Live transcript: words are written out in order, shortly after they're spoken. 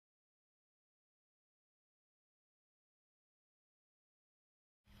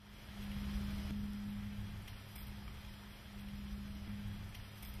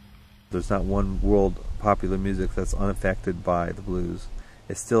There's not one world popular music that's unaffected by the blues.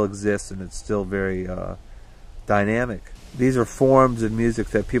 It still exists, and it's still very dynamic. These are forms in music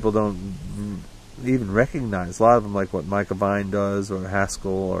that people don't even recognize. A lot of them, like what Micah Vine does, or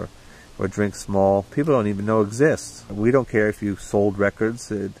Haskell, or Drink Small, people don't even know exists. We don't care if you sold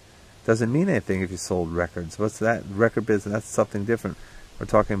records. It doesn't mean anything if you sold records. What's that? Record business, that's something different. We're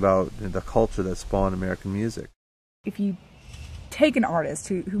talking about the culture that spawned American music. If you take an artist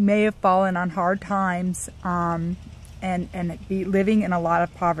who may have fallen on hard times and be living in a lot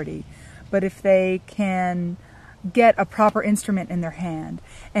of poverty, but if they can get a proper instrument in their hand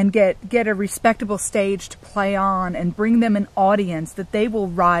and get a respectable stage to play on and bring them an audience, that they will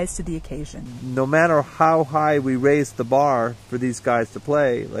rise to the occasion. No matter how high we raised the bar for these guys to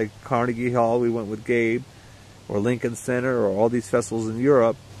play, like Carnegie Hall, we went with Gabe, or Lincoln Center, or all these festivals in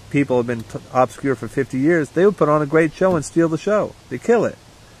Europe, people have been obscure for 50 years, they would put on a great show and steal the show. They kill it.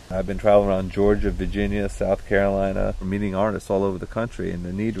 I've been traveling around Georgia, Virginia, South Carolina, meeting artists all over the country, and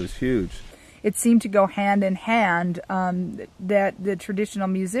the need was huge. It seemed to go hand in hand, that the traditional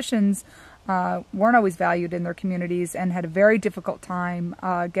musicians weren't always valued in their communities and had a very difficult time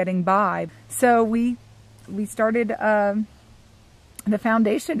getting by. So we started the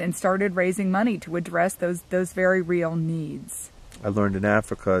foundation and started raising money to address those very real needs. I learned in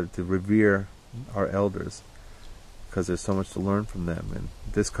Africa to revere our elders because there's so much to learn from them. In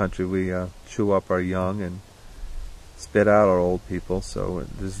this country, we chew up our young and spit out our old people, so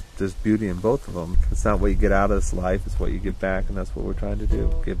there's beauty in both of them. It's not what you get out of this life, it's what you give back, and that's what we're trying to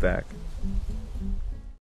do, give back.